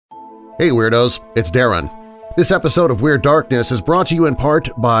Hey Weirdos, it's Darren. This episode of Weird Darkness is brought to you in part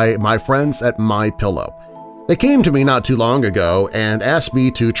by my friends at MyPillow. They came to me not too long ago and asked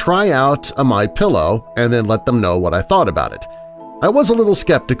me to try out a MyPillow and then let them know what I thought about it. I was a little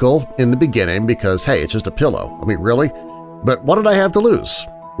skeptical in the beginning because, hey, it's just a pillow. I mean, really? But what did I have to lose?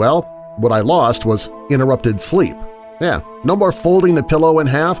 Well, what I lost was interrupted sleep. Yeah, no more folding the pillow in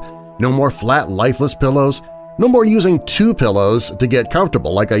half, no more flat, lifeless pillows, no more using two pillows to get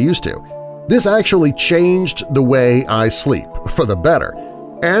comfortable like I used to. This actually changed the way I sleep, for the better.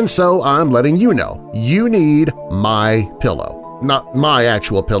 And so I'm letting you know, you need MyPillow. Not my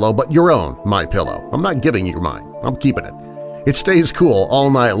actual pillow, but your own MyPillow. I'm not giving you mine. I'm keeping it. It stays cool all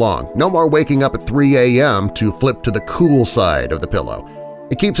night long. No more waking up at 3 a.m. to flip to the cool side of the pillow.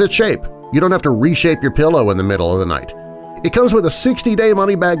 It keeps its shape. You don't have to reshape your pillow in the middle of the night. It comes with a 60-day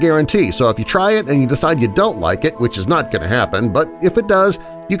money-back guarantee, so if you try it and you decide you don't like it, which is not going to happen, but if it does,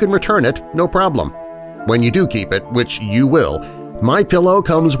 you can return it, no problem. When you do keep it, which you will, MyPillow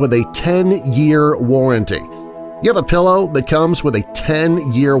comes with a 10-year warranty. You have a pillow that comes with a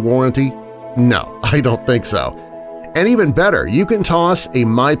 10-year warranty? No, I don't think so. And even better, you can toss a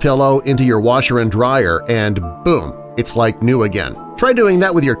MyPillow into your washer and dryer and boom, it's like new again. Try doing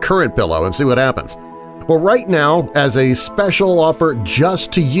that with your current pillow and see what happens. Well, right now, as a special offer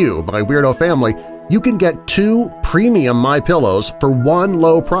just to you, my Weirdo family, you can get 2 premium MyPillows for one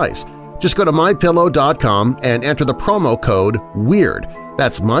low price. Just go to MyPillow.com and enter the promo code WEIRD.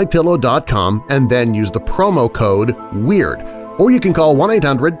 That's MyPillow.com and then use the promo code WEIRD. Or you can call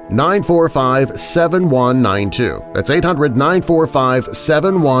 1-800-945-7192. That's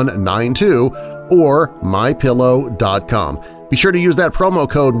 800-945-7192 or MyPillow.com. Be sure to use that promo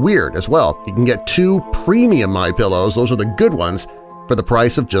code WEIRD as well. You can get 2 premium MyPillows, those are the good ones, for the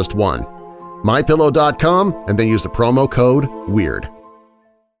price of just one. MyPillow.com and then use the promo code WEIRD.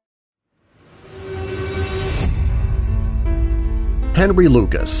 Henry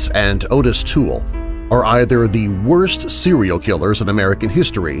Lucas and Otis Toole are either the worst serial killers in American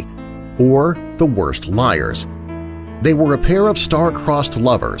history or the worst liars. They were a pair of star-crossed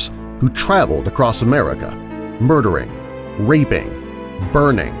lovers who traveled across America, murdering, raping,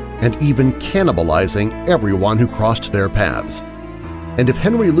 burning, and even cannibalizing everyone who crossed their paths. And if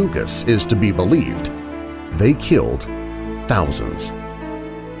Henry Lucas is to be believed, they killed thousands.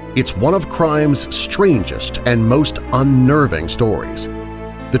 It's one of crime's strangest and most unnerving stories.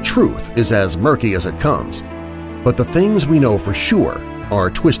 The truth is as murky as it comes, but the things we know for sure are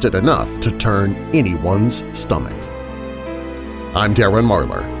twisted enough to turn anyone's stomach. I'm Darren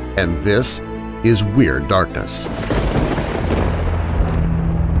Marlar, and this is Weird Darkness.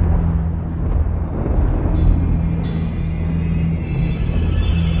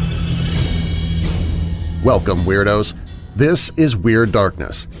 Welcome, Weirdos! This is Weird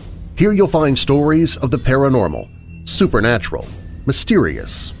Darkness. Here you'll find stories of the paranormal, supernatural,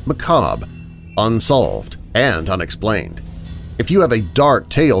 mysterious, macabre, unsolved, and unexplained. If you have a dark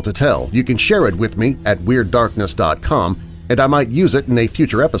tale to tell, you can share it with me at WeirdDarkness.com and I might use it in a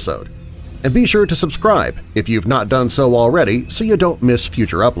future episode. And be sure to subscribe if you've not done so already so you don't miss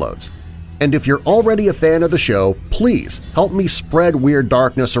future uploads. And if you're already a fan of the show, please help me spread Weird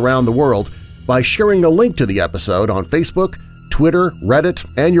Darkness around the world by sharing a link to the episode on Facebook, Twitter, Reddit,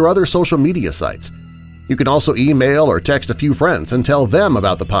 and your other social media sites. You can also email or text a few friends and tell them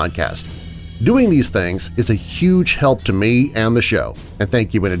about the podcast. Doing these things is a huge help to me and the show, and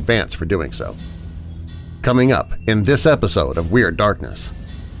thank you in advance for doing so. Coming up in this episode of Weird Darkness.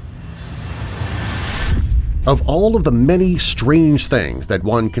 Of all of the many strange things that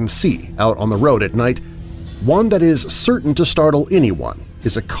one can see out on the road at night, one that is certain to startle anyone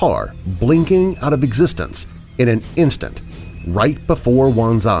is a car blinking out of existence in an instant, right before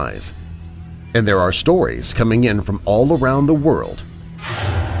one's eyes. And there are stories coming in from all around the world.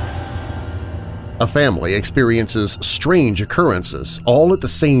 A family experiences strange occurrences all at the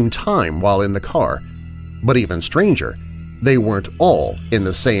same time while in the car. But even stranger, they weren't all in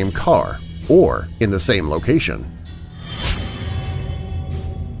the same car or in the same location.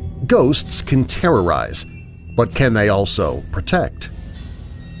 Ghosts can terrorize, but can they also protect?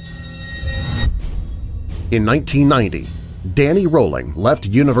 In 1990, Danny Rolling left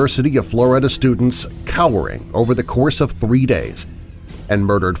University of Florida students cowering over the course of 3 days and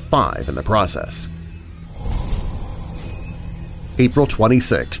murdered 5 in the process. April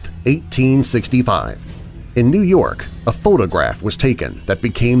 26, 1865. In New York, a photograph was taken that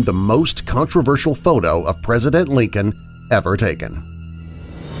became the most controversial photo of President Lincoln ever taken.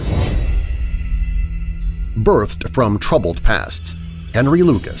 Birthed from troubled pasts, Henry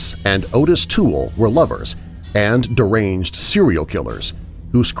Lucas and Otis Toole were lovers and deranged serial killers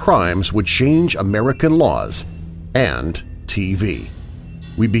whose crimes would change American laws and TV.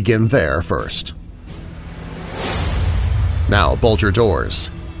 We begin there first. Now bolt your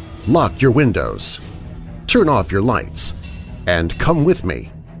doors, lock your windows, turn off your lights, and come with me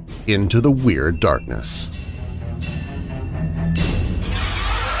into the Weird Darkness.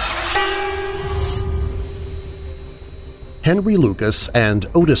 Henry Lucas and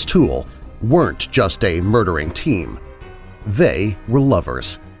Otis Toole weren't just a murdering team. They were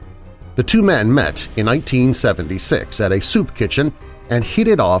lovers. The two men met in 1976 at a soup kitchen and hit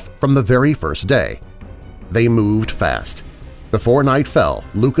it off from the very first day. They moved fast. Before night fell,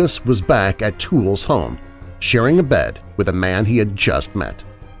 Lucas was back at Toole's home, sharing a bed with a man he had just met.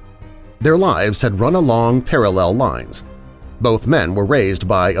 Their lives had run along parallel lines. Both men were raised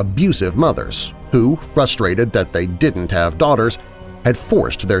by abusive mothers who, frustrated that they didn't have daughters, had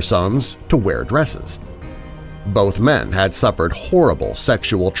forced their sons to wear dresses. Both men had suffered horrible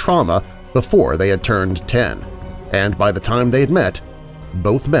sexual trauma before they had turned 10, and by the time they had met,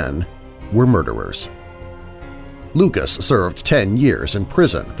 both men were murderers. Lucas served 10 years in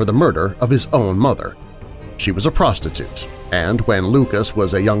prison for the murder of his own mother. She was a prostitute, and when Lucas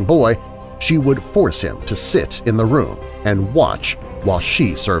was a young boy, she would force him to sit in the room and watch while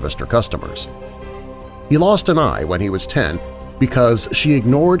she serviced her customers. He lost an eye when he was 10 because she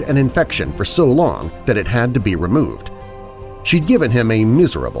ignored an infection for so long that it had to be removed. She'd given him a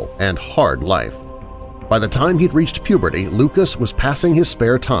miserable and hard life. By the time he'd reached puberty, Lucas was passing his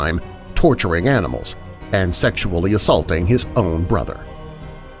spare time torturing animals and sexually assaulting his own brother.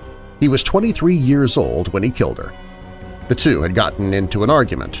 He was 23 years old when he killed her. The two had gotten into an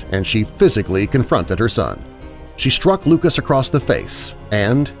argument, and she physically confronted her son. She struck Lucas across the face,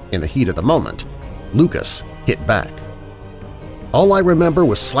 and, in the heat of the moment, Lucas hit back. "All I remember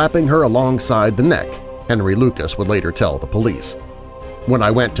was slapping her alongside the neck," Henry Lucas would later tell the police. "When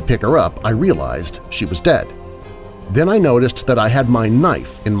I went to pick her up, I realized she was dead. Then I noticed that I had my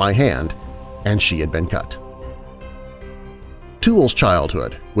knife in my hand, and she had been cut." Toole's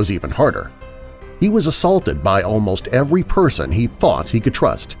childhood was even harder. He was assaulted by almost every person he thought he could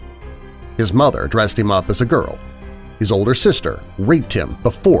trust. His mother dressed him up as a girl. His older sister raped him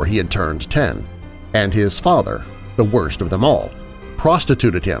before he had turned 10, and his father, the worst of them all,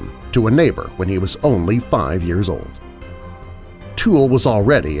 prostituted him to a neighbor when he was only 5 years old. Toole was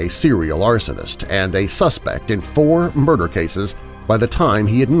already a serial arsonist and a suspect in 4 murder cases by the time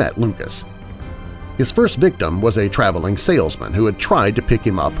he had met Lucas. His first victim was a traveling salesman who had tried to pick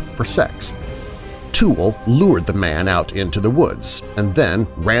him up for sex. Toole lured the man out into the woods and then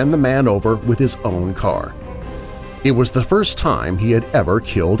ran the man over with his own car. It was the first time he had ever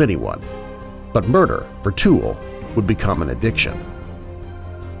killed anyone, but murder for Toole would become an addiction.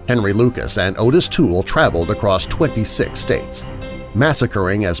 Henry Lucas and Otis Toole traveled across 26 states,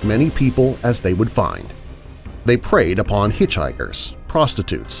 massacring as many people as they would find. They preyed upon hitchhikers,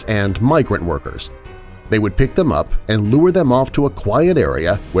 prostitutes, and migrant workers. They would pick them up and lure them off to a quiet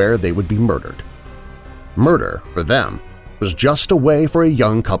area where they would be murdered. Murder, for them, was just a way for a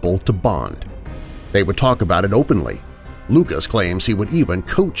young couple to bond. They would talk about it openly. Lucas claims he would even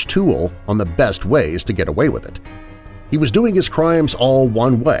coach Toole on the best ways to get away with it. "He was doing his crimes all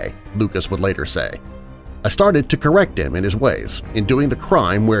one way," Lucas would later say. "I started to correct him in his ways, in doing the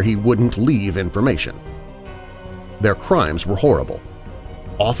crime where he wouldn't leave information." Their crimes were horrible.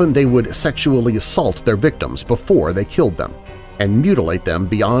 Often they would sexually assault their victims before they killed them and mutilate them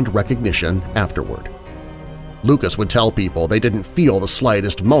beyond recognition afterward. Lucas would tell people they didn't feel the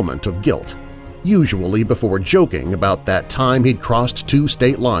slightest moment of guilt, usually before joking about that time he'd crossed 2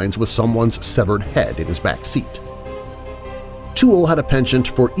 state lines with someone's severed head in his back seat. Toole had a penchant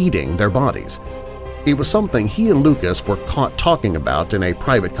for eating their bodies. It was something he and Lucas were caught talking about in a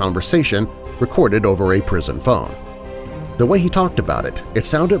private conversation recorded over a prison phone. The way he talked about it, it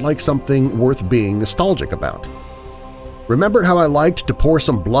sounded like something worth being nostalgic about. "Remember how I liked to pour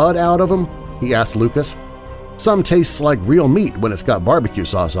some blood out of them?" he asked Lucas. "Some tastes like real meat when it's got barbecue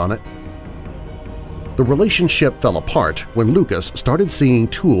sauce on it." The relationship fell apart when Lucas started seeing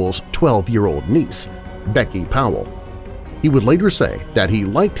Toole's 12-year-old niece, Becky Powell. He would later say that he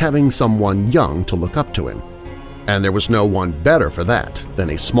liked having someone young to look up to him, and there was no one better for that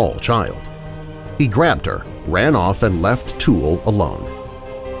than a small child. He grabbed her, ran off, and left Toole alone.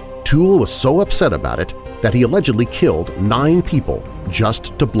 Toole was so upset about it that he allegedly killed 9 people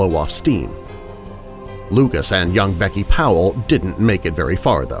just to blow off steam. Lucas and young Becky Powell didn't make it very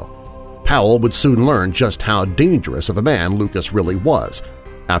far, though. Powell would soon learn just how dangerous of a man Lucas really was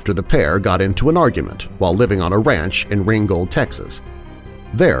after the pair got into an argument while living on a ranch in Ringgold, Texas.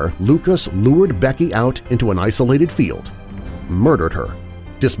 There, Lucas lured Becky out into an isolated field, murdered her,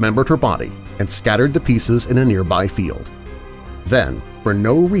 dismembered her body, and scattered the pieces in a nearby field. Then, for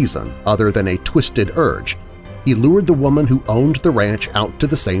no reason other than a twisted urge, he lured the woman who owned the ranch out to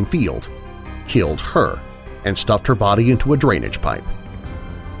the same field, killed her, and stuffed her body into a drainage pipe.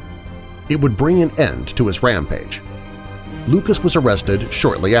 It would bring an end to his rampage. Lucas was arrested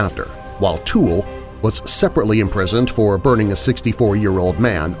shortly after, while Toole was separately imprisoned for burning a 64-year-old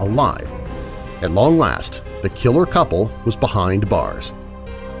man alive. At long last, the killer couple was behind bars.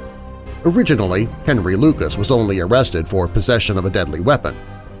 Originally, Henry Lucas was only arrested for possession of a deadly weapon,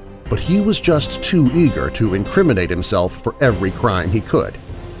 but he was just too eager to incriminate himself for every crime he could.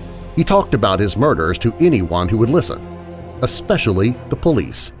 He talked about his murders to anyone who would listen, especially the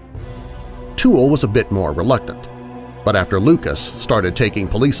police. Toole was a bit more reluctant, but after Lucas started taking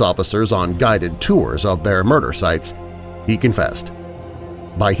police officers on guided tours of their murder sites, he confessed.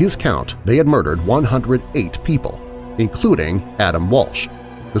 By his count, they had murdered 108 people, including Adam Walsh,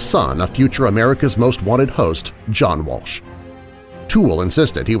 the son of future America's Most Wanted host John Walsh. Toole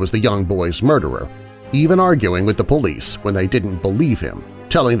insisted he was the young boy's murderer, even arguing with the police when they didn't believe him,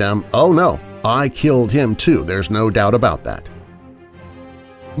 telling them, "Oh no, I killed him too, there's no doubt about that."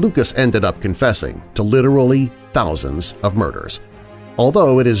 Lucas ended up confessing to literally thousands of murders,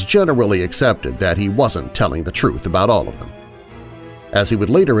 although it is generally accepted that he wasn't telling the truth about all of them. As he would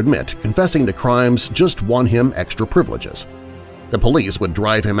later admit, confessing to crimes just won him extra privileges. The police would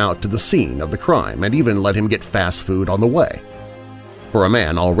drive him out to the scene of the crime and even let him get fast food on the way. For a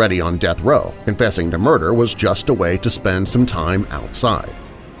man already on death row, confessing to murder was just a way to spend some time outside.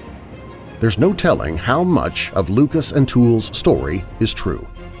 There's no telling how much of Lucas and Toole's story is true.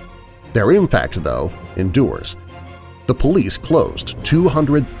 Their impact, though, endures. The police closed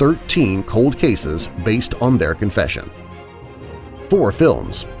 213 cold cases based on their confession. 4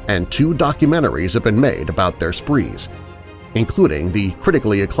 films and 2 documentaries have been made about their sprees, including the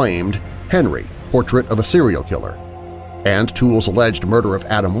critically acclaimed Henry, Portrait of a Serial Killer, and Toole's alleged murder of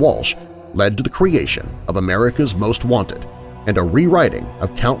Adam Walsh led to the creation of America's Most Wanted and a rewriting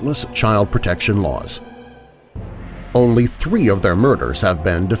of countless child protection laws. Only 3 of their murders have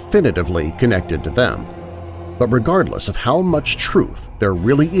been definitively connected to them, but regardless of how much truth there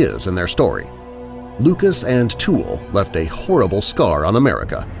really is in their story, Lucas and Toole left a horrible scar on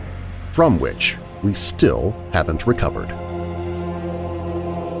America, from which we still haven't recovered.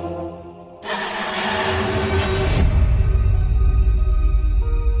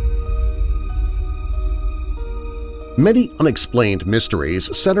 Many unexplained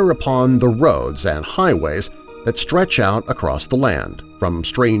mysteries center upon the roads and highways that stretch out across the land, from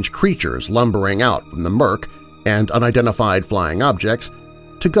strange creatures lumbering out from the murk and unidentified flying objects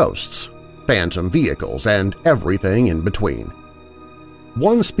to ghosts, phantom vehicles, and everything in between.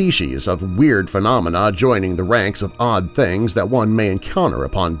 One species of weird phenomena joining the ranks of odd things that one may encounter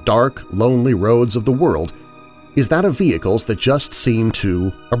upon dark, lonely roads of the world is that of vehicles that just seem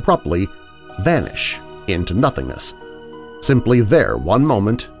to abruptly vanish into nothingness, simply there one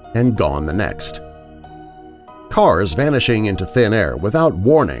moment and gone the next. Cars vanishing into thin air without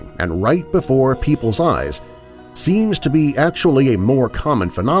warning and right before people's eyes seems to be actually a more common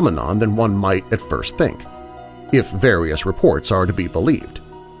phenomenon than one might at first think, if various reports are to be believed.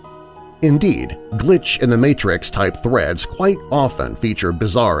 Indeed, glitch in the matrix-type threads quite often feature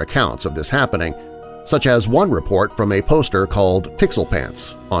bizarre accounts of this happening, such as one report from a poster called Pixel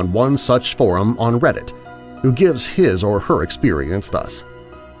Pants on one such forum on Reddit, who gives his or her experience thus.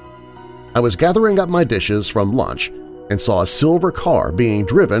 I was gathering up my dishes from lunch and saw a silver car being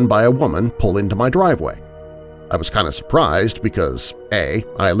driven by a woman pull into my driveway. I was kind of surprised because A,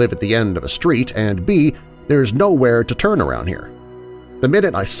 I live at the end of a street, and B, there's nowhere to turn around here. The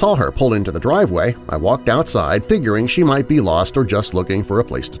minute I saw her pull into the driveway, I walked outside figuring she might be lost or just looking for a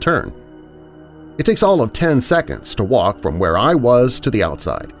place to turn. It takes all of 10 seconds to walk from where I was to the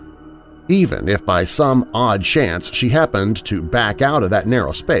outside. Even if by some odd chance she happened to back out of that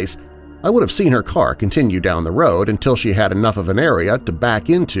narrow space, I would have seen her car continue down the road until she had enough of an area to back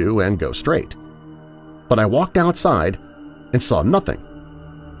into and go straight. But I walked outside and saw nothing.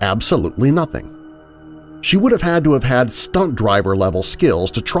 Absolutely nothing. She would have had to have had stunt driver-level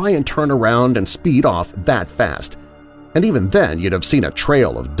skills to try and turn around and speed off that fast, and even then you'd have seen a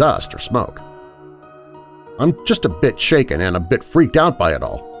trail of dust or smoke. I'm just a bit shaken and a bit freaked out by it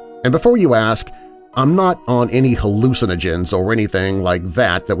all. And before you ask, I'm not on any hallucinogens or anything like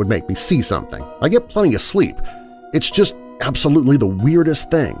that would make me see something. I get plenty of sleep. It's just absolutely the weirdest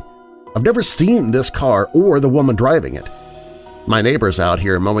thing. I've never seen this car or the woman driving it. My neighbor's out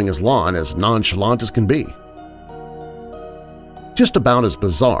here mowing his lawn as nonchalant as can be. Just about as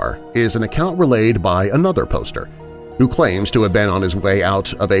bizarre is an account relayed by another poster, who claims to have been on his way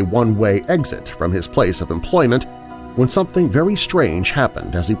out of a one-way exit from his place of employment when something very strange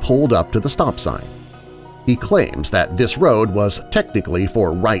happened as he pulled up to the stop sign. He claims that this road was technically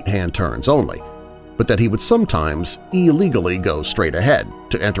for right-hand turns only, but that he would sometimes illegally go straight ahead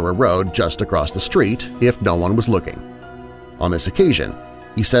to enter a road just across the street if no one was looking. On this occasion,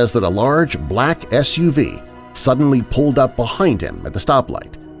 he says that a large black SUV suddenly pulled up behind him at the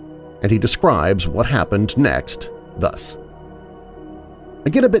stoplight, and he describes what happened next thus. I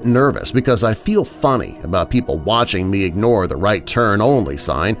get a bit nervous because I feel funny about people watching me ignore the right turn only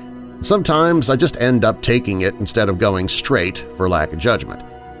sign. Sometimes I just end up taking it instead of going straight for lack of judgment.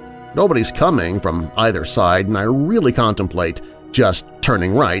 Nobody's coming from either side and I really contemplate just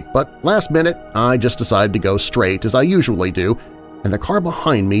turning right, but last minute I just decide to go straight as I usually do, and the car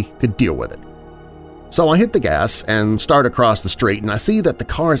behind me could deal with it. So I hit the gas and start across the street, and I see that the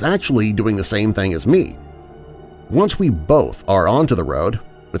car is actually doing the same thing as me. Once we both are onto the road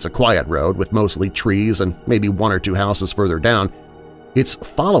 — it's a quiet road with mostly trees and maybe one or two houses further down — it's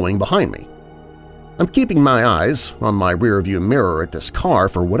following behind me. I'm keeping my eyes on my rearview mirror at this car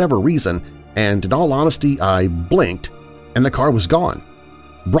for whatever reason, and in all honesty I blinked and the car was gone.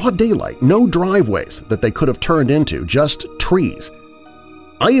 Broad daylight, no driveways that they could have turned into, just trees.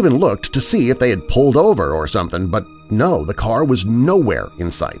 I even looked to see if they had pulled over or something, but no, the car was nowhere in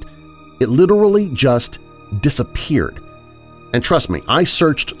sight. It literally just disappeared. And trust me, I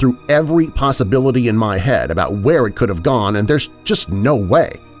searched through every possibility in my head about where it could have gone, and there's just no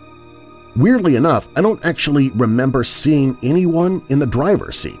way. Weirdly enough, I don't actually remember seeing anyone in the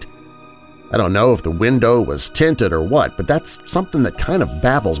driver's seat. I don't know if the window was tinted or what, but that's something that kind of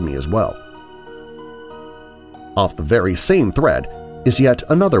baffles me as well. Off the very same thread is yet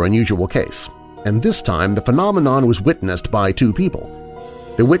another unusual case, and this time the phenomenon was witnessed by two people.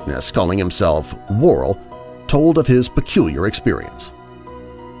 The witness, calling himself Worrell, told of his peculiar experience.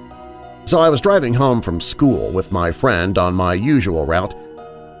 So I was driving home from school with my friend on my usual route,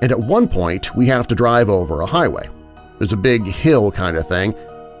 and at one point we have to drive over a highway. There's a big hill kind of thing,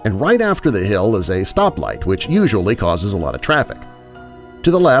 and right after the hill is a stoplight, which usually causes a lot of traffic.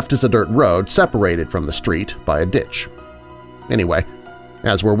 To the left is a dirt road separated from the street by a ditch. Anyway,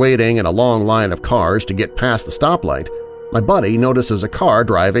 as we're waiting in a long line of cars to get past the stoplight, my buddy notices a car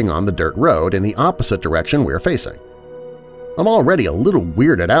driving on the dirt road in the opposite direction we're facing. I'm already a little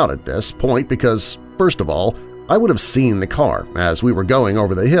weirded out at this point because, first of all, I would have seen the car as we were going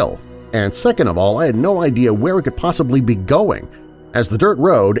over the hill, and second of all, I had no idea where it could possibly be going, as the dirt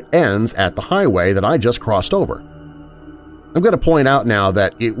road ends at the highway that I just crossed over. I'm going to point out now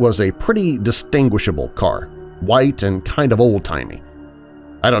that it was a pretty distinguishable car, white and kind of old-timey.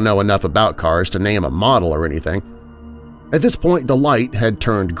 I don't know enough about cars to name a model or anything. At this point, the light had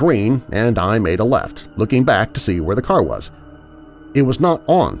turned green and I made a left, looking back to see where the car was. It was not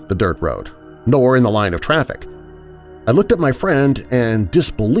on the dirt road, nor in the line of traffic. I looked at my friend in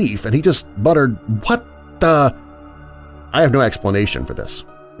disbelief and he just muttered, "What the?" I have no explanation for this,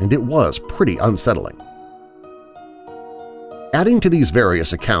 and it was pretty unsettling. Adding to these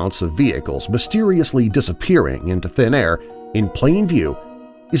various accounts of vehicles mysteriously disappearing into thin air in plain view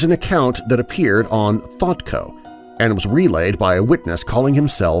is an account that appeared on ThoughtCo and was relayed by a witness calling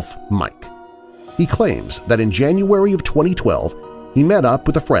himself Mike. He claims that in January of 2012 he met up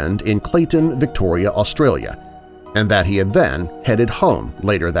with a friend in Clayton, Victoria, Australia, and that he had then headed home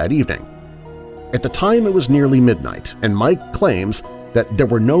later that evening. At the time it was nearly midnight, and Mike claims that there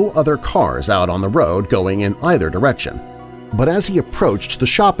were no other cars out on the road going in either direction. But as he approached the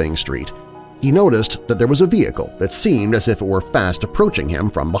shopping street, he noticed that there was a vehicle that seemed as if it were fast approaching him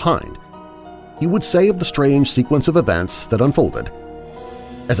from behind. He would say of the strange sequence of events that unfolded.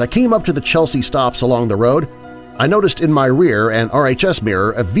 "As I came up to the Chelsea stops along the road, I noticed in my rear and RHS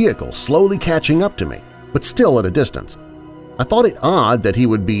mirror a vehicle slowly catching up to me, but still at a distance. I thought it odd that he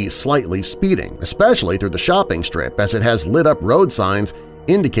would be slightly speeding, especially through the shopping strip as it has lit-up road signs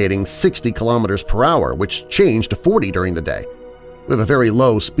indicating 60 kilometers per hour, which changed to 40 during the day. We have a very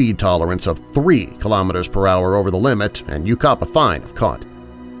low speed tolerance of 3 kilometers per hour over the limit, and you cop a fine if caught.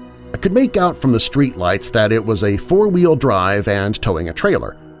 I could make out from the streetlights that it was a four-wheel drive and towing a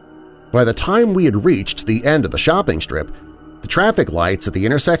trailer. By the time we had reached the end of the shopping strip, the traffic lights at the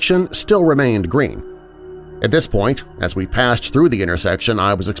intersection still remained green. At this point, as we passed through the intersection,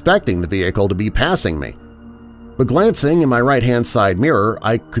 I was expecting the vehicle to be passing me. But glancing in my right-hand side mirror,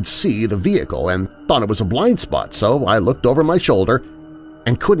 I could see the vehicle and thought it was a blind spot, so I looked over my shoulder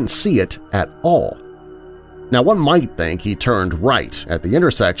and couldn't see it at all. Now, one might think he turned right at the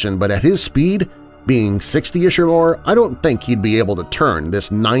intersection, but at his speed, being 60-ish or more, I don't think he'd be able to turn this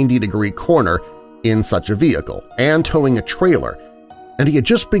 90-degree corner in such a vehicle and towing a trailer, and he had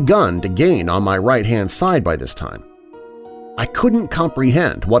just begun to gain on my right-hand side by this time. I couldn't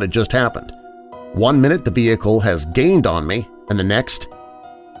comprehend what had just happened. 1 minute the vehicle has gained on me, and the next,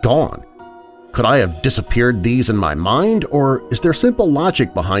 gone. Could I have disappeared these in my mind, or is there simple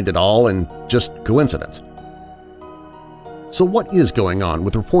logic behind it all and just coincidence? So what is going on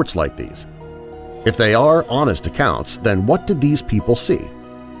with reports like these? If they are honest accounts, then what did these people see?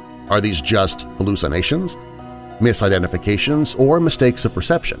 Are these just hallucinations, misidentifications, or mistakes of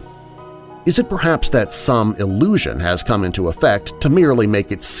perception? Is it perhaps that some illusion has come into effect to merely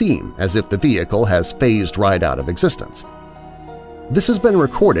make it seem as if the vehicle has phased right out of existence? This has been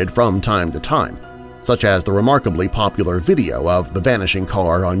recorded from time to time, such as the remarkably popular video of the vanishing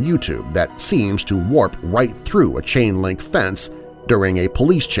car on YouTube that seems to warp right through a chain-link fence during a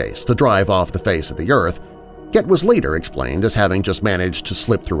police chase to drive off the face of the earth, yet was later explained as having just managed to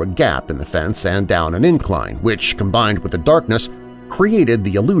slip through a gap in the fence and down an incline, which, combined with the darkness, created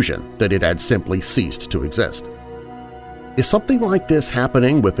the illusion that it had simply ceased to exist. Is something like this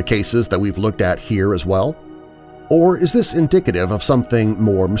happening with the cases that we've looked at here as well? Or is this indicative of something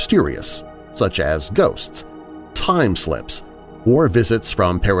more mysterious, such as ghosts, time slips, or visits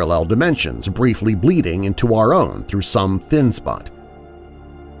from parallel dimensions briefly bleeding into our own through some thin spot?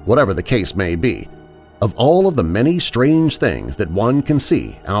 Whatever the case may be, of all of the many strange things that one can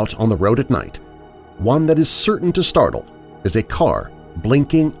see out on the road at night, one that is certain to startle is a car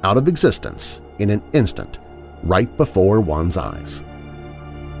blinking out of existence in an instant right before one's eyes.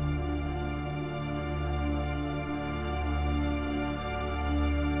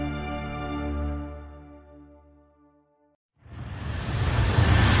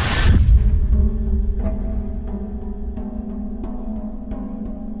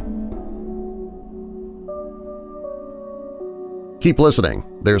 Keep listening,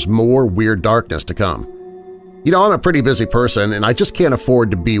 there's more Weird Darkness to come. You know, I'm a pretty busy person and I just can't afford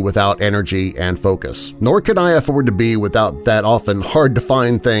to be without energy and focus, nor can I afford to be without that often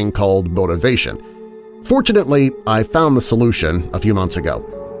hard-to-find thing called motivation. Fortunately, I found the solution a few months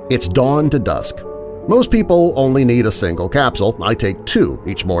ago. It's Dawn to Dusk. Most people only need a single capsule. I take 2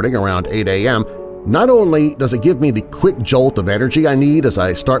 each morning around 8 a.m. Not only does it give me the quick jolt of energy I need as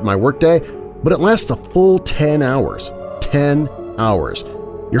I start my workday, but it lasts a full 10 hours. 10 hours.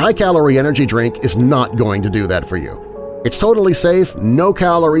 Your high-calorie energy drink is not going to do that for you. It's totally safe, no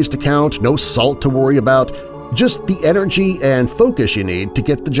calories to count, no salt to worry about, just the energy and focus you need to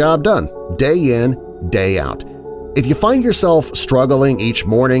get the job done, day in, day out. If you find yourself struggling each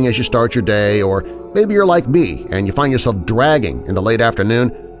morning as you start your day, or maybe you're like me and you find yourself dragging in the late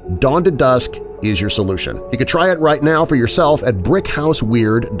afternoon, Dawn to Dusk is your solution. You can try it right now for yourself at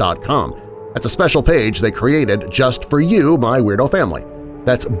brickhouseweird.com. That's a special page they created just for you, my weirdo family.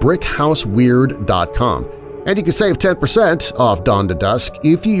 That's brickhouseweird.com. And you can save 10% off Dawn to Dusk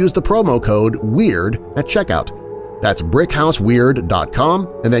if you use the promo code WEIRD at checkout. That's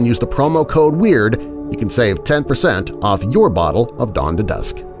brickhouseweird.com, and then use the promo code WEIRD. You can save 10% off your bottle of Dawn to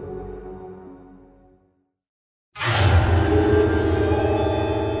Dusk.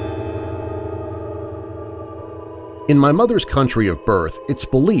 In my mother's country of birth, it's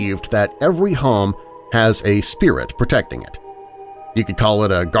believed that every home has a spirit protecting it. You could call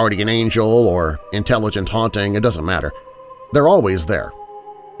it a guardian angel or intelligent haunting, it doesn't matter. They're always there.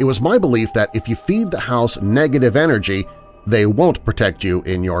 It was my belief that if you feed the house negative energy, they won't protect you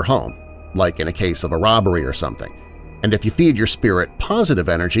in your home, like in a case of a robbery or something. And if you feed your spirit positive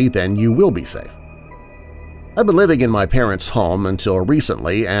energy, then you will be safe. I've been living in my parents' home until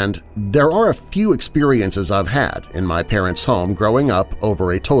recently, and there are a few experiences I've had in my parents' home growing up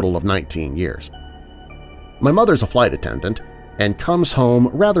over a total of 19 years. My mother's a flight attendant and comes home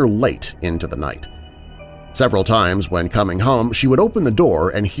rather late into the night. Several times when coming home, she would open the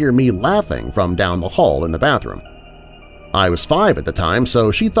door and hear me laughing from down the hall in the bathroom. I was 5 at the time,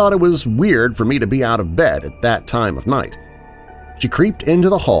 so she thought it was weird for me to be out of bed at that time of night. She creeped into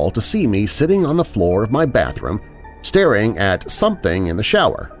the hall to see me sitting on the floor of my bathroom, staring at something in the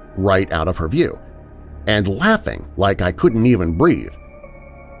shower right out of her view, and laughing like I couldn't even breathe.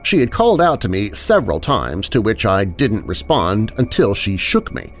 She had called out to me several times, to which I didn't respond until she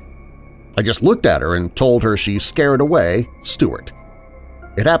shook me. I just looked at her and told her she scared away Stuart.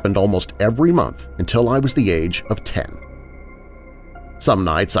 It happened almost every month until I was the age of 10. Some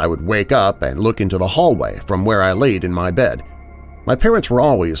nights I would wake up and look into the hallway from where I laid in my bed. My parents were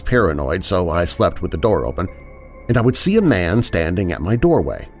always paranoid, so I slept with the door open, and I would see a man standing at my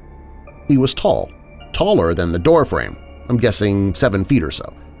doorway. He was tall, taller than the doorframe, I'm guessing 7 feet or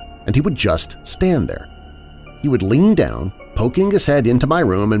so, and he would just stand there. He would lean down poking his head into my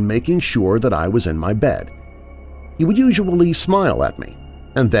room and making sure that I was in my bed. He would usually smile at me,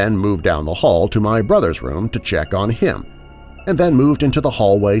 and then move down the hall to my brother's room to check on him, and then moved into the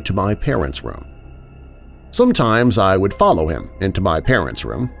hallway to my parents' room. Sometimes I would follow him into my parents'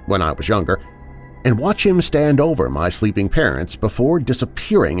 room when I was younger and watch him stand over my sleeping parents before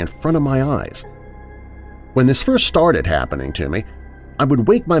disappearing in front of my eyes. When this first started happening to me, I would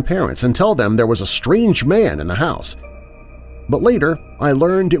wake my parents and tell them there was a strange man in the house. But later, I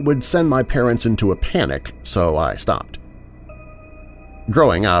learned it would send my parents into a panic, so I stopped.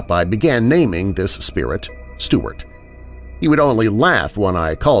 Growing up, I began naming this spirit Stuart. He would only laugh when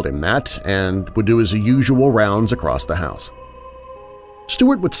I called him that and would do his usual rounds across the house.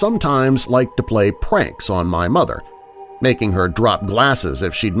 Stuart would sometimes like to play pranks on my mother, making her drop glasses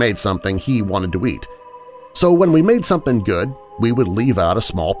if she'd made something he wanted to eat. So when we made something good, we would leave out a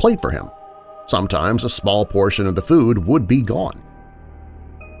small plate for him. Sometimes a small portion of the food would be gone.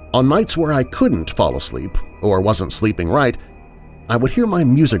 On nights where I couldn't fall asleep or wasn't sleeping right, I would hear my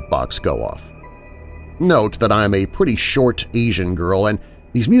music box go off. Note that I'm a pretty short Asian girl and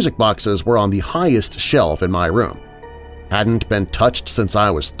these music boxes were on the highest shelf in my room. Hadn't been touched since I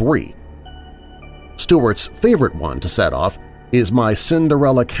was 3. Stuart's favorite one to set off is my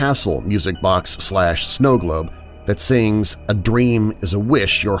Cinderella Castle music box / snow globe that sings "A dream is a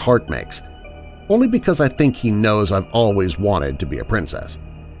wish your heart makes," only because I think he knows I've always wanted to be a princess.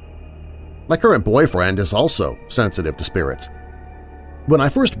 My current boyfriend is also sensitive to spirits. When I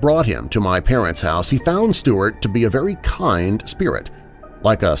first brought him to my parents' house, he found Stuart to be a very kind spirit,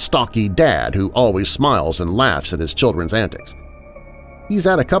 like a stocky dad who always smiles and laughs at his children's antics. He's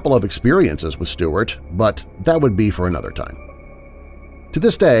had a couple of experiences with Stuart, but that would be for another time. To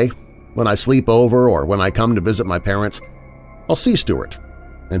this day, when I sleep over or when I come to visit my parents, I'll see Stuart,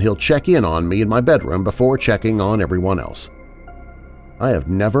 and he'll check in on me in my bedroom before checking on everyone else. I have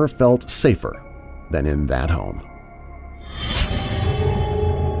never felt safer than in that home.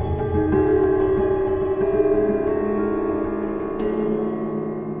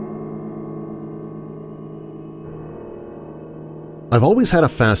 I've always had a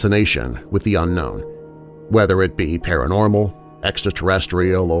fascination with the unknown, whether it be paranormal,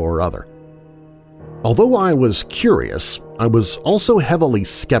 extraterrestrial, or other. Although I was curious, I was also heavily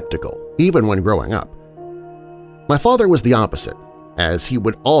skeptical, even when growing up. My father was the opposite, as he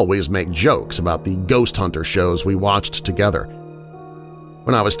would always make jokes about the ghost hunter shows we watched together.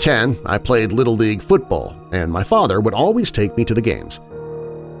 When I was 10, I played Little League football, and my father would always take me to the games.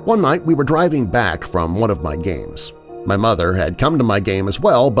 One night we were driving back from one of my games. My mother had come to my game as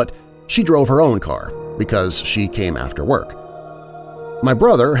well, but she drove her own car because she came after work. My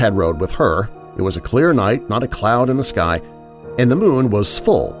brother had rode with her. It was a clear night, not a cloud in the sky, and the moon was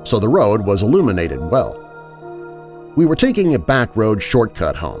full, so the road was illuminated well. We were taking a back road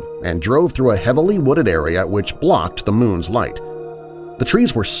shortcut home and drove through a heavily wooded area which blocked the moon's light. The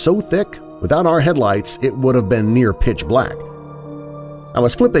trees were so thick, without our headlights it would have been near pitch black. I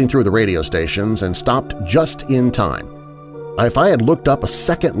was flipping through the radio stations and stopped just in time. If I had looked up a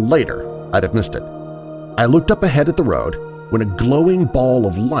second later, I'd have missed it. I looked up ahead at the road when a glowing ball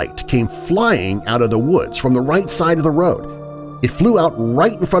of light came flying out of the woods from the right side of the road. It flew out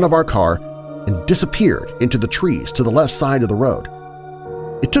right in front of our car and disappeared into the trees to the left side of the road.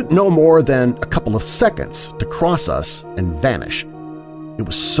 It took no more than a couple of seconds to cross us and vanish. It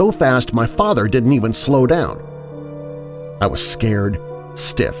was so fast my father didn't even slow down. I was scared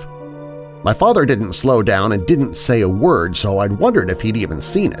stiff. My father didn't slow down and didn't say a word, so I'd wondered if he'd even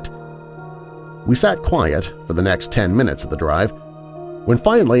seen it. We sat quiet for the next 10 minutes of the drive, when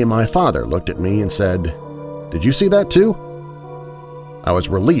finally my father looked at me and said, "Did you see that too?" I was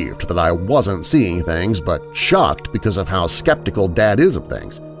relieved that I wasn't seeing things, but shocked because of how skeptical Dad is of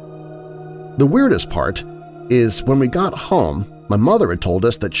things. The weirdest part is when we got home, my mother had told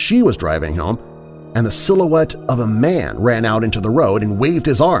us that she was driving home and the silhouette of a man ran out into the road and waved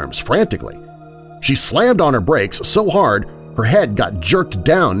his arms frantically. She slammed on her brakes so hard her head got jerked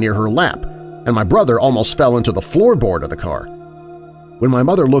down near her lap, and my brother almost fell into the floorboard of the car. When my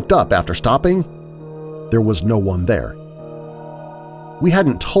mother looked up after stopping, there was no one there. We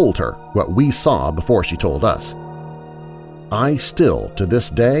hadn't told her what we saw before she told us. I still, to this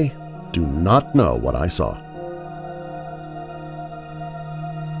day, do not know what I saw.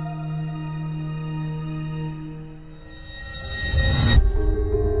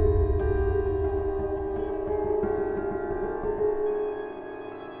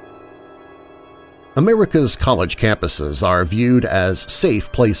 America's college campuses are viewed as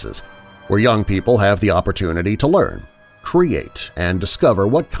safe places where young people have the opportunity to learn, create, and discover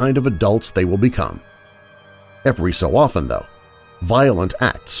what kind of adults they will become. Every so often, though, violent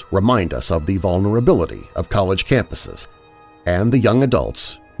acts remind us of the vulnerability of college campuses and the young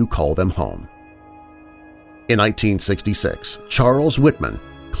adults who call them home. In 1966, Charles Whitman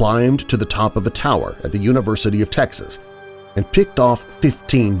climbed to the top of a tower at the University of Texas and picked off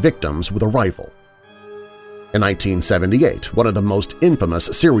 15 victims with a rifle. In 1978, one of the most infamous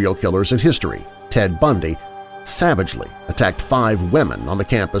serial killers in history, Ted Bundy, savagely attacked 5 women on the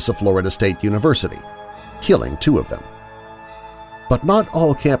campus of Florida State University, killing 2 of them. But not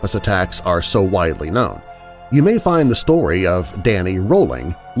all campus attacks are so widely known. You may find the story of Danny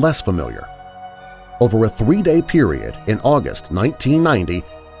Rolling less familiar. Over a 3-day period in August 1990,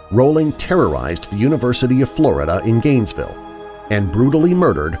 Rolling terrorized the University of Florida in Gainesville and brutally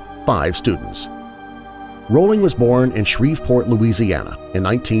murdered 5 students. Rolling was born in Shreveport, Louisiana in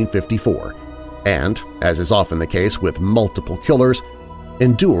 1954 and, as is often the case with multiple killers,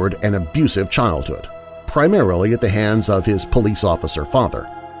 endured an abusive childhood, primarily at the hands of his police officer father.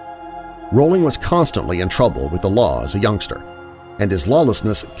 Rolling was constantly in trouble with the law as a youngster, and his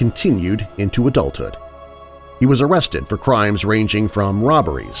lawlessness continued into adulthood. He was arrested for crimes ranging from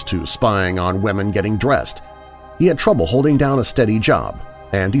robberies to spying on women getting dressed. He had trouble holding down a steady job,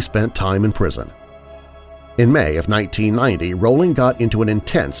 and he spent time in prison. In May of 1990, Rolling got into an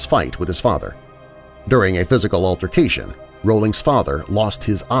intense fight with his father. During a physical altercation, Rolling's father lost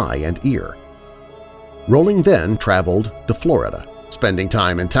his eye and ear. Rolling then traveled to Florida, spending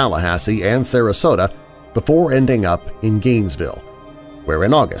time in Tallahassee and Sarasota before ending up in Gainesville, where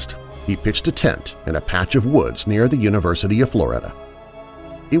in August he pitched a tent in a patch of woods near the University of Florida.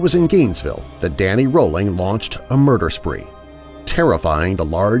 It was in Gainesville that Danny Rolling launched a murder spree, terrifying the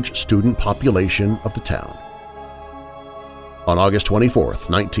large student population of the town. On August 24,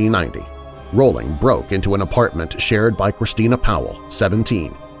 1990, Rolling broke into an apartment shared by Christina Powell,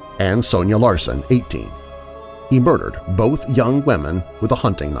 17, and Sonia Larson, 18. He murdered both young women with a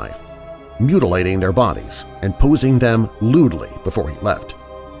hunting knife, mutilating their bodies and posing them lewdly before he left.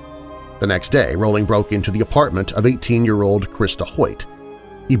 The next day, Rolling broke into the apartment of 18-year-old Krista Hoyt.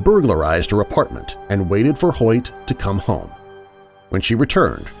 He burglarized her apartment and waited for Hoyt to come home. When she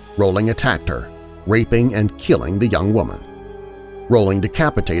returned, Rolling attacked her, raping and killing the young woman. Rolling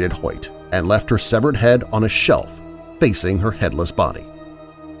decapitated Hoyt and left her severed head on a shelf facing her headless body.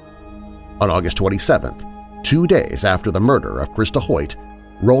 On August 27th, 2 days after the murder of Krista Hoyt,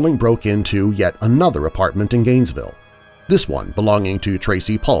 Rolling broke into yet another apartment in Gainesville, this one belonging to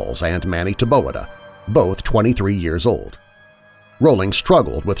Tracy Pauls and Manny Taboada, both 23 years old. Rolling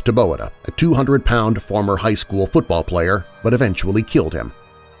struggled with Taboada, a 200-pound former high school football player, but eventually killed him,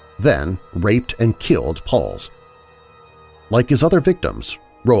 then raped and killed Pauls. Like his other victims,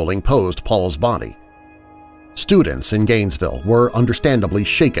 Rolling posed Paul's body. Students in Gainesville were understandably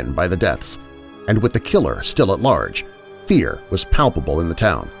shaken by the deaths, and with the killer still at large, fear was palpable in the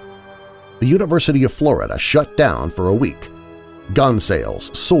town. The University of Florida shut down for a week. Gun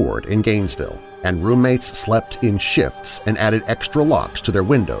sales soared in Gainesville, and roommates slept in shifts and added extra locks to their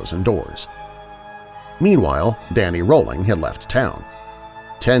windows and doors. Meanwhile, Danny Rolling had left town.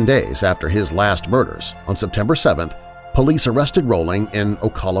 10 days after his last murders, on September 7th, police arrested Rolling in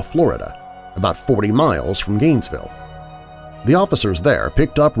Ocala, Florida, about 40 miles from Gainesville. The officers there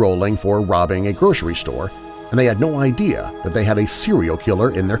picked up Rolling for robbing a grocery store, and they had no idea that they had a serial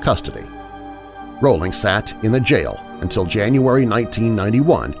killer in their custody. Rolling sat in the jail until January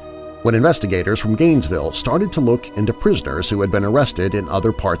 1991, when investigators from Gainesville started to look into prisoners who had been arrested in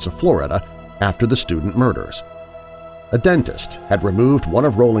other parts of Florida after the student murders. A dentist had removed one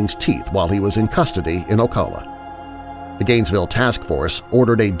of Rolling's teeth while he was in custody in Ocala. The Gainesville Task Force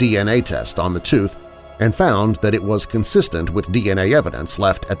ordered a DNA test on the tooth and found that it was consistent with DNA evidence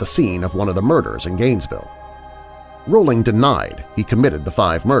left at the scene of one of the murders in Gainesville. Rolling denied he committed the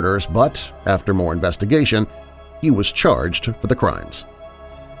 5 murders, but after more investigation, he was charged for the crimes.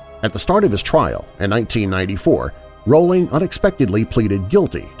 At the start of his trial in 1994, Rolling unexpectedly pleaded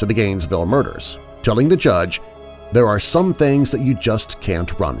guilty to the Gainesville murders, telling the judge, "There are some things that you just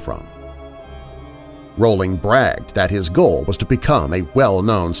can't run from." Rolling bragged that his goal was to become a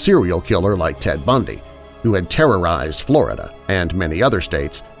well-known serial killer like Ted Bundy, who had terrorized Florida and many other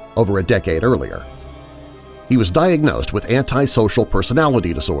states over a decade earlier. He was diagnosed with antisocial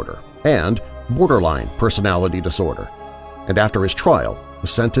personality disorder and borderline personality disorder, and after his trial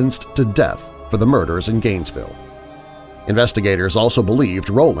was sentenced to death for the murders in Gainesville. Investigators also believed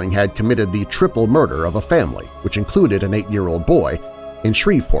Rolling had committed the triple murder of a family, which included an 8-year-old boy, in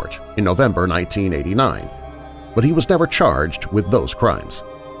Shreveport in November 1989, but he was never charged with those crimes.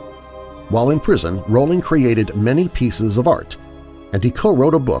 While in prison, Rolling created many pieces of art, and he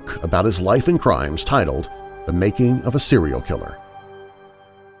co-wrote a book about his life and crimes titled The the making of a serial killer.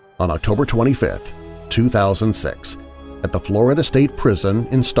 On October 25, 2006, at the Florida State Prison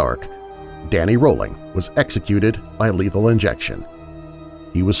in Stark, Danny Rolling was executed by lethal injection.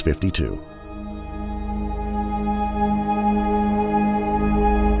 He was 52.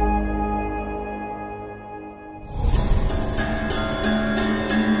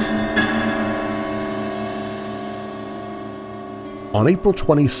 On April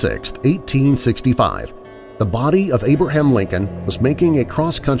 26, 1865, the body of Abraham Lincoln was making a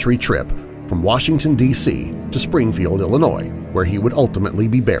cross-country trip from Washington, D.C. to Springfield, Illinois, where he would ultimately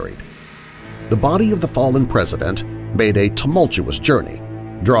be buried. The body of the fallen president made a tumultuous journey,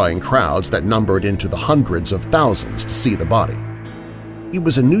 drawing crowds that numbered into the hundreds of thousands to see the body. It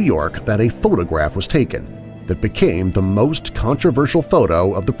was in New York that a photograph was taken that became the most controversial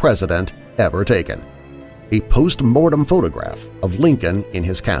photo of the president ever taken, a post-mortem photograph of Lincoln in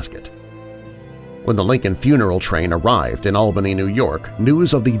his casket. When the Lincoln funeral train arrived in Albany, New York,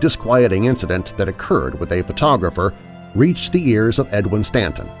 news of the disquieting incident that occurred with a photographer reached the ears of Edwin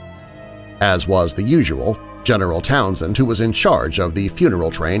Stanton. As was the usual, General Townsend, who was in charge of the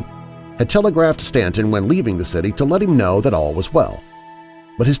funeral train, had telegraphed Stanton when leaving the city to let him know that all was well.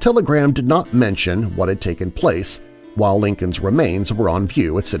 But his telegram did not mention what had taken place while Lincoln's remains were on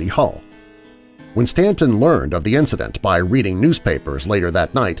view at City Hall. When Stanton learned of the incident by reading newspapers later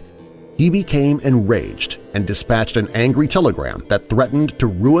that night, he became enraged and dispatched an angry telegram that threatened to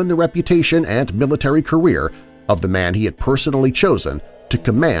ruin the reputation and military career of the man he had personally chosen to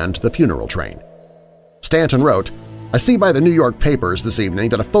command the funeral train. Stanton wrote, "I see by the New York papers this evening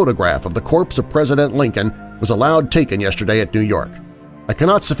that a photograph of the corpse of President Lincoln was allowed taken yesterday at New York. I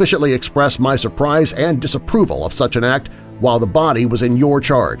cannot sufficiently express my surprise and disapproval of such an act while the body was in your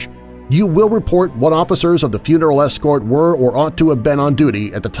charge. You will report what officers of the funeral escort were or ought to have been on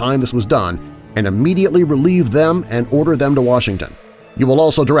duty at the time this was done and immediately relieve them and order them to Washington. You will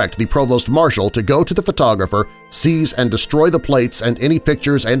also direct the Provost Marshal to go to the photographer, seize and destroy the plates and any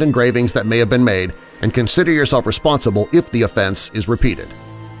pictures and engravings that may have been made, and consider yourself responsible if the offense is repeated."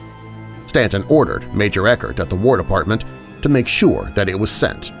 Stanton ordered Major Eckert at the War Department to make sure that it was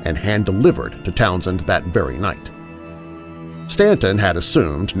sent and hand-delivered to Townsend that very night. Stanton had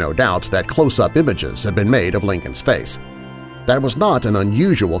assumed, no doubt, that close-up images had been made of Lincoln's face. That was not an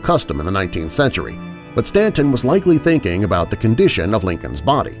unusual custom in the 19th century, but Stanton was likely thinking about the condition of Lincoln's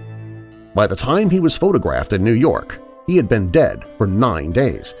body. By the time he was photographed in New York, he had been dead for 9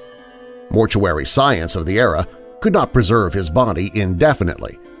 days. Mortuary science of the era could not preserve his body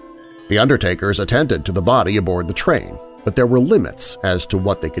indefinitely. The undertakers attended to the body aboard the train, but there were limits as to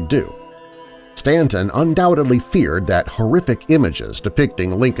what they could do. Stanton undoubtedly feared that horrific images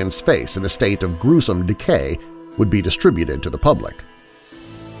depicting Lincoln's face in a state of gruesome decay would be distributed to the public.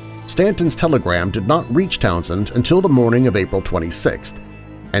 Stanton's telegram did not reach Townsend until the morning of April 26th,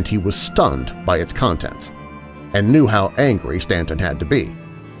 and he was stunned by its contents, and knew how angry Stanton had to be.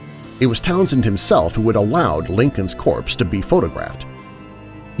 It was Townsend himself who had allowed Lincoln's corpse to be photographed.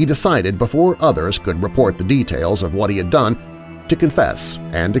 He decided before others could report the details of what he had done to confess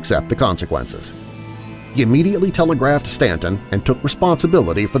and accept the consequences. He immediately telegraphed Stanton and took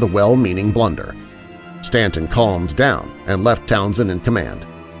responsibility for the well-meaning blunder. Stanton calmed down and left Townsend in command.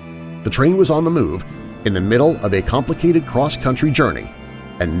 The train was on the move in the middle of a complicated cross-country journey,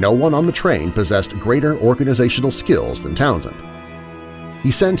 and no one on the train possessed greater organizational skills than Townsend.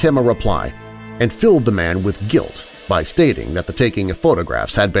 He sent him a reply and filled the man with guilt by stating that the taking of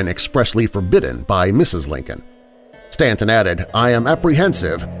photographs had been expressly forbidden by Mrs. Lincoln. Stanton added, "I am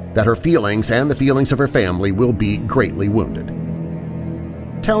apprehensive that her feelings and the feelings of her family will be greatly wounded."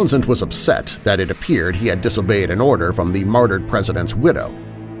 Townsend was upset that it appeared he had disobeyed an order from the martyred president's widow,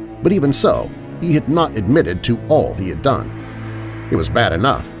 but even so, he had not admitted to all he had done. It was bad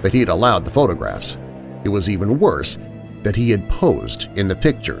enough that he had allowed the photographs. It was even worse that he had posed in the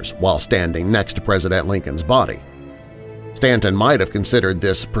pictures while standing next to President Lincoln's body. Stanton might have considered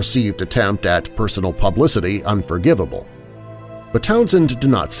this perceived attempt at personal publicity unforgivable. But Townsend did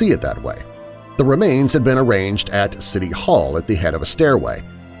not see it that way. The remains had been arranged at City Hall at the head of a stairway,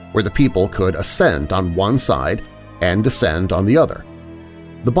 where the people could ascend on one side and descend on the other.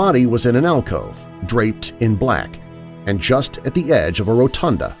 The body was in an alcove, draped in black, and just at the edge of a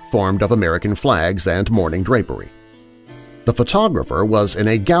rotunda formed of American flags and mourning drapery. The photographer was in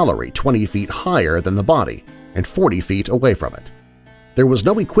a gallery 20 feet higher than the body and 40 feet away from it. There was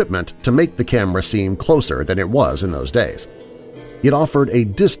no equipment to make the camera seem closer than it was in those days. It offered a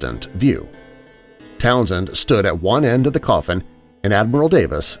distant view. Townsend stood at one end of the coffin and Admiral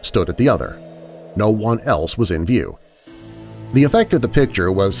Davis stood at the other. No one else was in view. The effect of the picture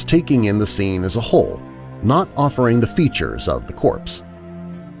was taking in the scene as a whole, not offering the features of the corpse.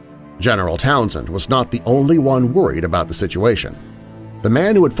 General Townsend was not the only one worried about the situation. The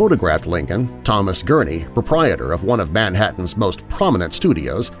man who had photographed Lincoln, Thomas Gurney, proprietor of one of Manhattan's most prominent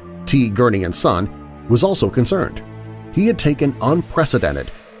studios, T. Gurney & Son, was also concerned. He had taken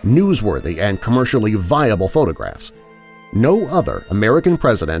unprecedented, newsworthy, and commercially viable photographs. No other American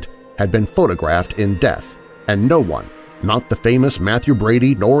president had been photographed in death, and no one, not the famous Matthew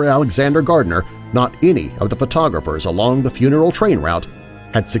Brady nor Alexander Gardner, not any of the photographers along the funeral train route,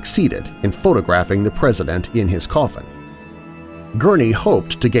 had succeeded in photographing the president in his coffin. Gurney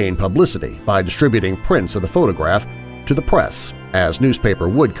hoped to gain publicity by distributing prints of the photograph to the press as newspaper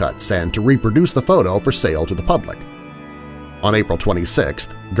woodcuts and to reproduce the photo for sale to the public. On April 26th,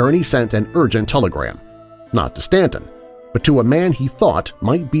 Gurney sent an urgent telegram, not to Stanton, but to a man he thought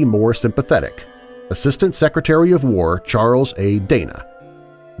might be more sympathetic, Assistant Secretary of War Charles A. Dana.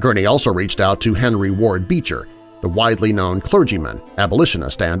 Gurney also reached out to Henry Ward Beecher, the widely known clergyman,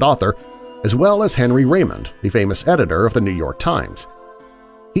 abolitionist, and author, as well as Henry Raymond, the famous editor of the New York Times.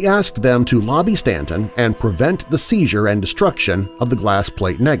 He asked them to lobby Stanton and prevent the seizure and destruction of the glass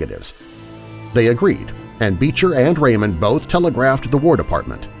plate negatives. They agreed, and Beecher and Raymond both telegraphed the War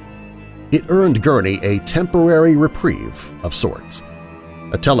Department. It earned Gurney a temporary reprieve of sorts.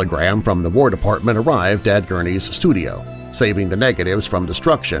 A telegram from the War Department arrived at Gurney's studio, saving the negatives from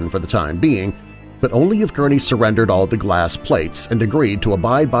destruction for the time being, but only if Gurney surrendered all the glass plates and agreed to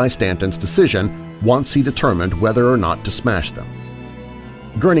abide by Stanton's decision once he determined whether or not to smash them.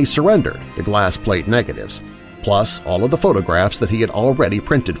 Gurney surrendered the glass plate negatives, plus all of the photographs that he had already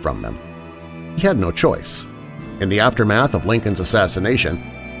printed from them. He had no choice. In the aftermath of Lincoln's assassination,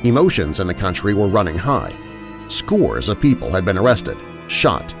 emotions in the country were running high. Scores of people had been arrested,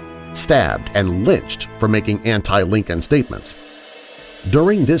 shot, stabbed, and lynched for making anti-Lincoln statements.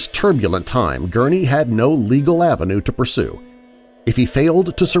 During this turbulent time, Gurney had no legal avenue to pursue. If he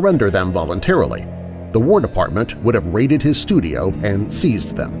failed to surrender them voluntarily, the War Department would have raided his studio and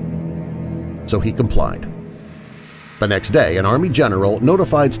seized them. So he complied. The next day, an Army general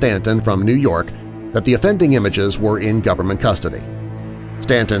notified Stanton from New York that the offending images were in government custody.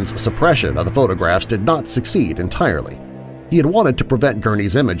 Stanton's suppression of the photographs did not succeed entirely. He had wanted to prevent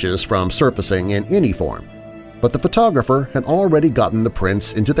Gurney's images from surfacing in any form, but the photographer had already gotten the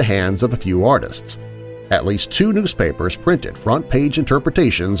prints into the hands of a few artists. At least 2 newspapers printed front-page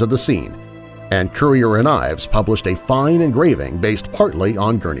interpretations of the scene, and Courier and Ives published a fine engraving based partly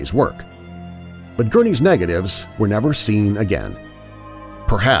on Gurney's work. But Gurney's negatives were never seen again.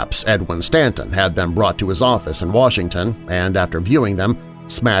 Perhaps Edwin Stanton had them brought to his office in Washington and, after viewing them,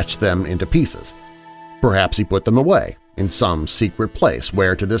 smashed them into pieces. Perhaps he put them away in some secret place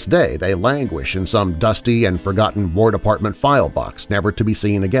where to this day they languish in some dusty and forgotten War Department file box never to be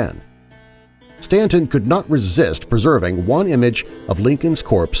seen again. Stanton could not resist preserving one image of Lincoln's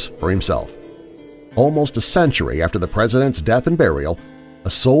corpse for himself. Almost a century after the president's death and burial, a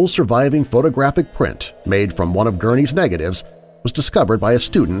sole surviving photographic print made from one of Gurney's negatives was discovered by a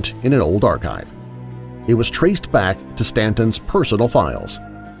student in an old archive. It was traced back to Stanton's personal files.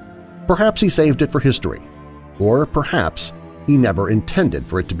 Perhaps he saved it for history, or perhaps he never intended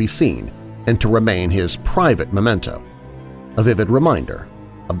for it to be seen and to remain his private memento, a vivid reminder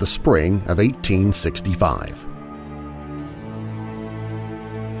of the spring of 1865.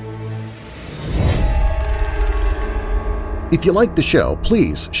 If you like the show,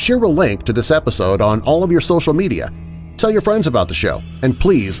 please share a link to this episode on all of your social media. Tell your friends about the show, and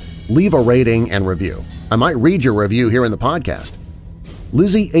please leave a rating and review. I might read your review here in the podcast.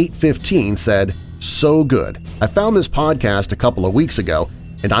 Lizzie815 said, "So good. I found this podcast a couple of weeks ago,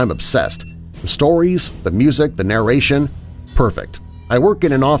 and I'm obsessed. The stories, the music, the narration, perfect. I work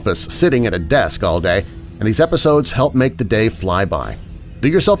in an office sitting at a desk all day, and these episodes help make the day fly by. Do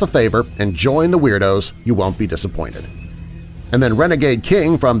yourself a favor and join the weirdos. You won't be disappointed." And then Renegade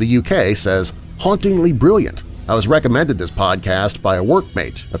King from the UK says, "Hauntingly brilliant. I was recommended this podcast by a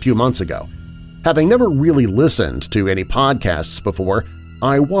workmate a few months ago. Having never really listened to any podcasts before,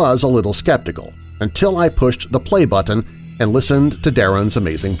 I was a little skeptical until I pushed the play button and listened to Darren's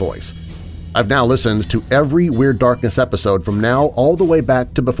amazing voice. I've now listened to every Weird Darkness episode from now all the way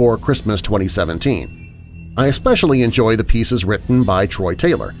back to before Christmas 2017. I especially enjoy the pieces written by Troy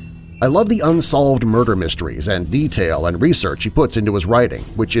Taylor. I love the unsolved murder mysteries and detail and research he puts into his writing,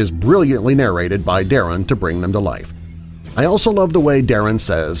 which is brilliantly narrated by Darren to bring them to life. I also love the way Darren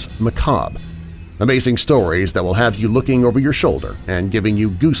says macabre. Amazing stories that will have you looking over your shoulder and giving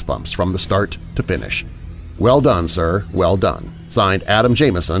you goosebumps from the start to finish. Well done, sir, well done." Signed, Adam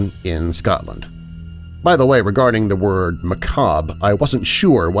Jameson in Scotland. By the way, regarding the word macabre, I wasn't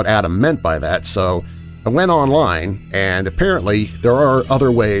sure what Adam meant by that, so I went online, and apparently there are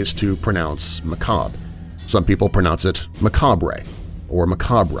other ways to pronounce macabre. Some people pronounce it macabre or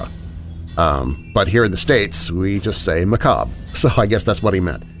macabre. But here in the States, we just say macabre, so I guess that's what he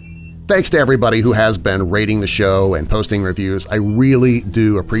meant. Thanks to everybody who has been rating the show and posting reviews. I really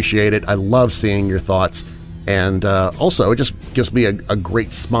do appreciate it. I love seeing your thoughts, and also it just gives me a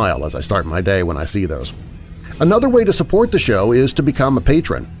great smile as I start my day when I see those. Another way to support the show is to become a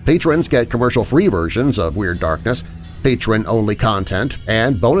patron. Patrons get commercial-free versions of Weird Darkness, patron-only content,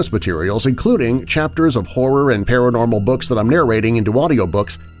 and bonus materials, including chapters of horror and paranormal books that I'm narrating into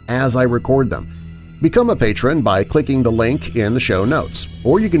audiobooks as I record them. Become a patron by clicking the link in the show notes,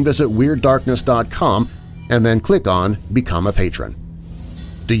 or you can visit WeirdDarkness.com and then click on Become a Patron.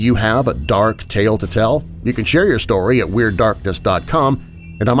 Do you have a dark tale to tell? You can share your story at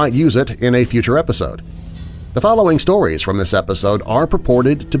WeirdDarkness.com, and I might use it in a future episode. The following stories from this episode are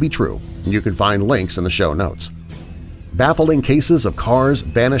purported to be true, and you can find links in the show notes. Baffling Cases of Cars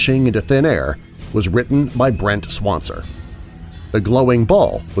Vanishing into Thin Air was written by Brent Swancer. The Glowing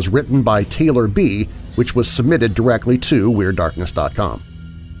Ball was written by Taylor B., which was submitted directly to WeirdDarkness.com.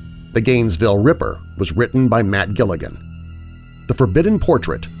 The Gainesville Ripper was written by Matt Gilligan. The Forbidden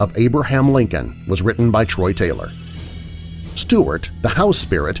Portrait of Abraham Lincoln was written by Troy Taylor. Stuart, the House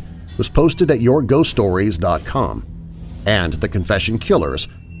Spirit, was posted at YourGhostStories.com, and The Confession Killers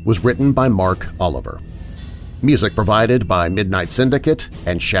was written by Mark Oliver. Music provided by Midnight Syndicate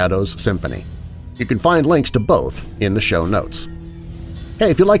and Shadows Symphony. You can find links to both in the show notes.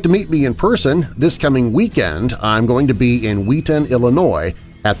 Hey, if you'd like to meet me in person, this coming weekend I'm going to be in Wheaton, Illinois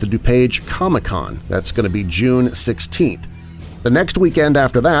at the DuPage Comic-Con. That's going to be June 16th. The next weekend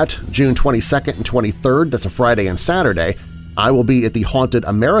after that, June 22nd and 23rd, that's a Friday and Saturday, I will be at the Haunted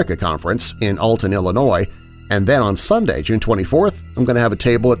America Conference in Alton, Illinois, and then on Sunday, June 24th, I'm going to have a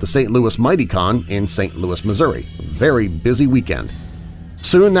table at the St. Louis MightyCon in St. Louis, Missouri. A very busy weekend.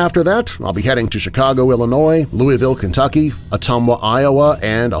 Soon after that, I'll be heading to Chicago, Illinois, Louisville, Kentucky, Ottumwa, Iowa,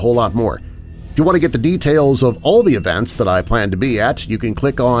 and a whole lot more. If you want to get the details of all the events that I plan to be at, you can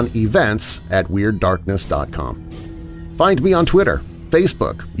click on Events at WeirdDarkness.com. Find me on Twitter,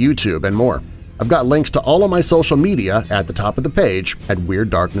 Facebook, YouTube, and more. I've got links to all of my social media at the top of the page at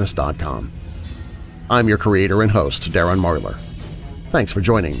WeirdDarkness.com. I'm your creator and host, Darren Marlar. Thanks for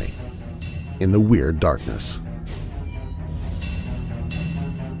joining me in the Weird Darkness.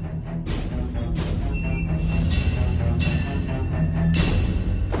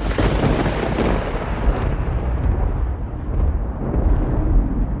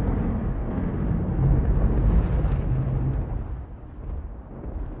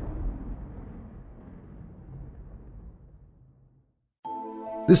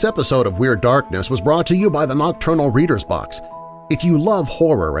 This episode of Weird Darkness was brought to you by the Nocturnal Reader's Box. If you love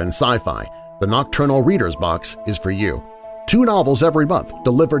horror and sci-fi, the Nocturnal Reader's Box is for you. 2 novels every month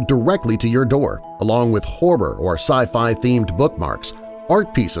delivered directly to your door, along with horror or sci-fi themed bookmarks,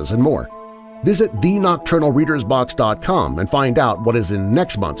 art pieces, and more. Visit thenocturnalreadersbox.com and find out what is in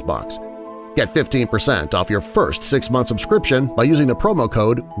next month's box. Get 15% off your first 6-month subscription by using the promo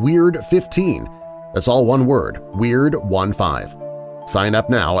code WEIRD15. That's all one word, WEIRD15. Sign up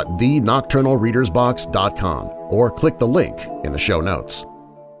now at thenocturnalreadersbox.com or click the link in the show notes.